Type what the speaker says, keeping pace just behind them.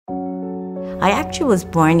I actually was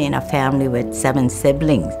born in a family with 7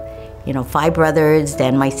 siblings, 5 brothers,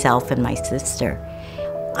 then myself and my sister.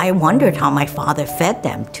 I wondered how my father fed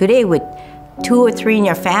them. Today, with 2 or 3 in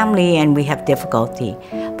your family, and we have difficulty.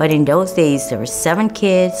 But in those days, there were 7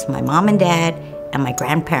 kids, my mom and dad, and my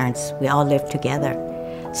grandparents. We all lived together.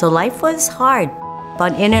 So life was hard,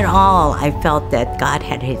 but in it all, I felt that God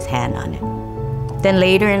had his hand on it. Then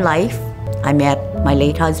later in life, I met my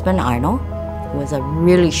late husband, Arnold, who was a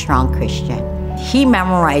really strong Christian. He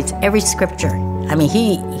memorized every scripture. I mean,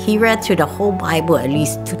 he read through the whole Bible at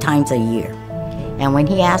least 2 times a year. And when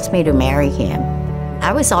he asked me to marry him,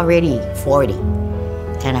 I was already 40.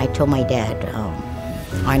 And I told my dad,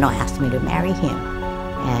 Arnold asked me to marry him.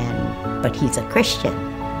 But he's a Christian.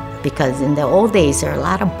 Because in the old days, there are a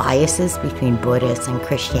lot of biases between Buddhists and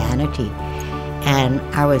Christianity. And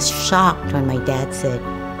I was shocked when my dad said,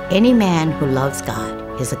 any man who loves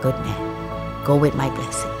God is a good man. Go with my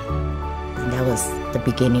blessing. And that was the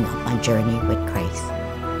beginning of my journey with Christ.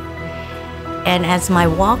 And as my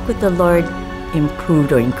walk with the Lord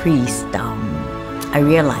improved or increased, I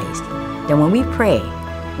realized that when we pray,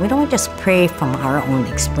 we don't just pray from our own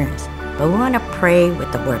experience, but we want to pray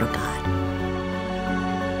with the Word of God.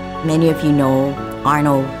 Many of you know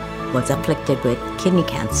Arnold was afflicted with kidney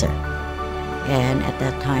cancer. And at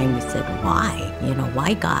that time we said, why?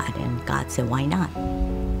 Why God? And God said, why not?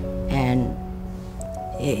 And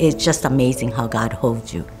it's just amazing how God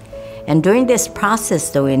holds you. And during this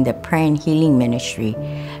process, though, in the prayer and healing ministry,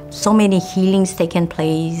 so many healings taken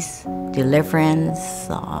place, deliverance,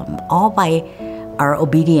 all by our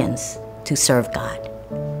obedience to serve God.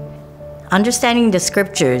 Understanding the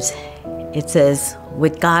scriptures, it says,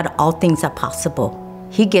 with God, all things are possible.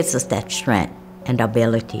 He gives us that strength and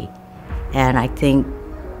ability. And I think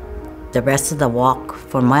the rest of the walk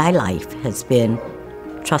for my life has been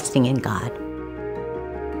trusting in God.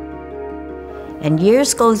 And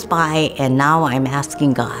years goes by, and now I'm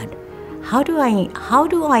asking God, how do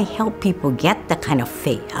I help people get the kind of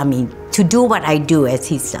faith? I mean, to do what I do as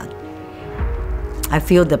He's done. I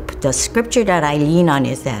feel the scripture that I lean on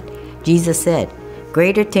is that Jesus said,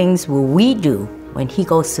 greater things will we do when He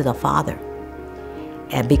goes to the Father.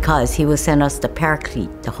 And because He will send us the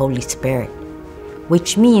Paraclete, the Holy Spirit,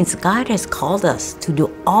 which means God has called us to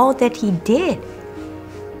do all that He did.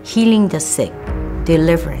 Healing the sick,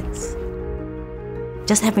 deliverance,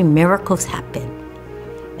 just having miracles happen.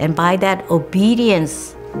 And by that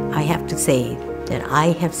obedience, I have to say that I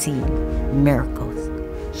have seen miracles,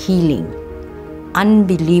 healing,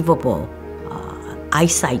 unbelievable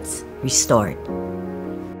eyesight restored.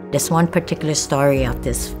 There's one particular story of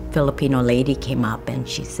this Filipino lady came up and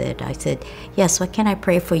I said, yes, what can I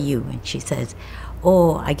pray for you? And she says,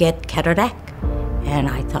 oh, I get cataract. And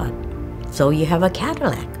I thought, so you have a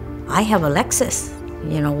Cadillac. I have a Lexus.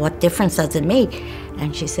 What difference does it make?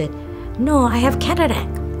 And she said, no, I have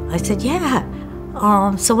cataract. I said, yeah.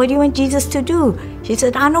 So what do you want Jesus to do? She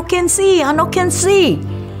said, I no can see.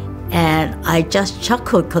 And I just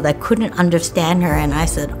chuckled because I couldn't understand her. And I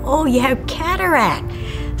said, oh, you have cataract.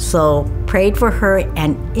 So prayed for her,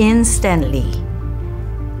 and instantly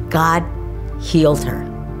God healed her.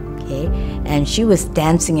 Okay? And she was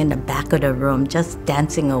dancing in the back of the room, just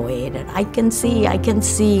dancing away that I can see.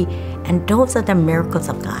 And those are the miracles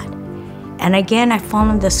of God. And again, I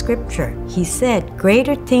followed the scripture. He said,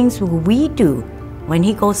 greater things will we do when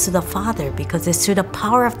He goes to the Father, because it's through the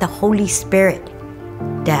power of the Holy Spirit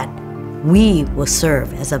that we will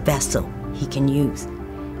serve as a vessel He can use.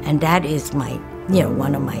 And that is my,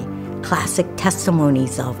 one of my classic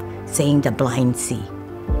testimonies of saying the blind see.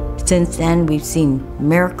 Since then, we've seen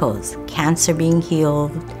miracles, cancer being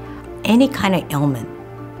healed, any kind of ailment,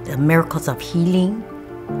 the miracles of healing,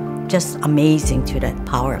 just amazing through that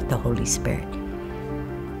power of the Holy Spirit.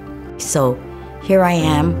 So here I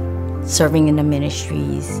am, serving in the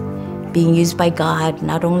ministries, being used by God,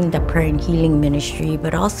 not only the prayer and healing ministry,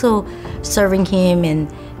 but also serving Him and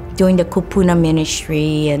doing the kupuna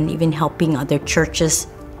ministry and even helping other churches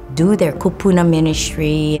do their kupuna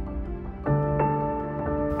ministry.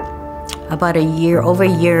 About over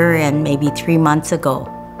a year and maybe 3 months ago,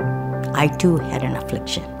 I too had an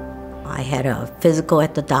affliction. I had a physical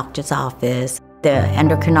at the doctor's office. The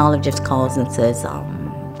endocrinologist calls and says,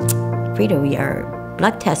 Frieda, your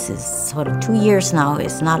blood test is sort of 2 years now,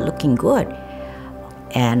 it's not looking good.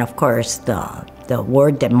 And of course, the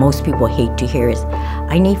word that most people hate to hear is,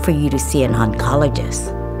 I need for you to see an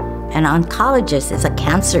oncologist. An oncologist is a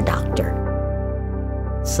cancer doctor.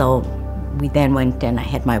 So we then went and I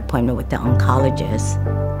had my appointment with the oncologist,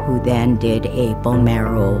 who then did a bone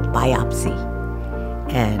marrow biopsy.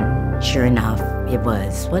 And sure enough, it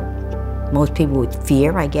was what most people would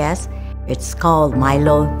fear, I guess. It's called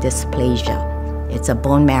myelodysplasia. It's a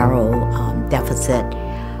bone marrow deficit.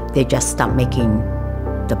 They just stop making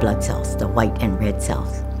the blood cells, the white and red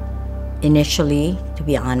cells. Initially, to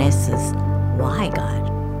be honest, is why God?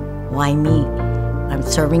 Why me? I'm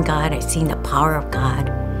serving God. I've seen the power of God.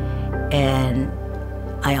 And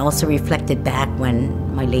I also reflected back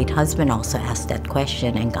when my late husband also asked that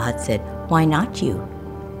question, and God said, why not you?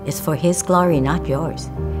 It's for His glory, not yours.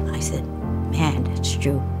 I said, man, that's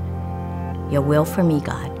true. Your will for me,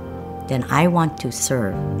 God. Then I want to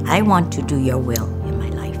serve. I want to do your will in my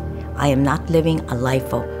life. I am not living a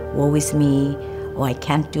life of woe is me, oh, I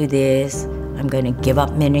can't do this, I'm going to give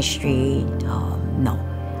up ministry. No,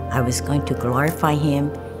 I was going to glorify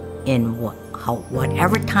Him in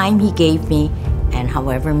whatever time He gave me and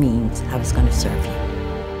however means I was going to serve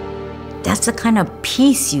Him. That's the kind of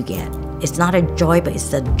peace you get. It's not a joy, but it's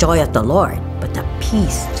the joy of the Lord. But the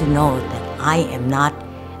peace to know that I am not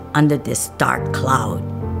under this dark cloud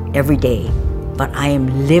every day, but I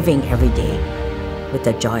am living every day with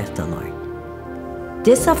the joy of the Lord.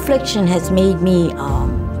 This affliction has made me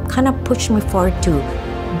kind of push me forward to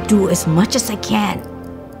do as much as I can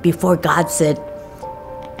before God said,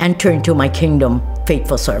 enter into my kingdom,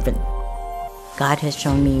 faithful servant. God has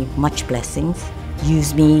shown me much blessings,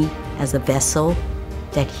 used me as a vessel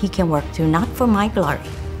that He can work through, not for my glory,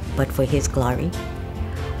 but for His glory.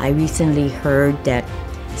 I recently heard that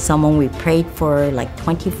someone we prayed for like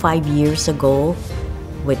 25 years ago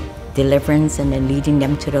with deliverance and then leading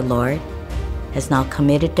them to the Lord has now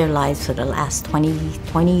committed their lives for the last 20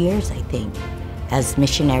 years, I think, as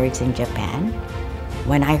missionaries in Japan.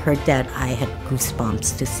 When I heard that, I had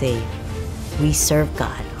goosebumps to say, we serve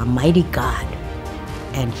God, a mighty God,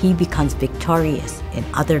 and He becomes victorious in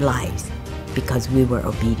other lives because we were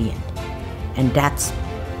obedient. And that's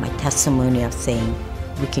my testimony of saying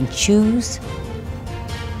we can choose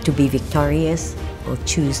to be victorious or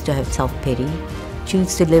choose to have self-pity,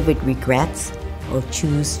 choose to live with regrets or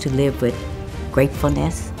choose to live with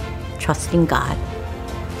gratefulness, trusting God,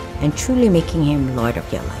 and truly making Him Lord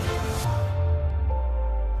of your life.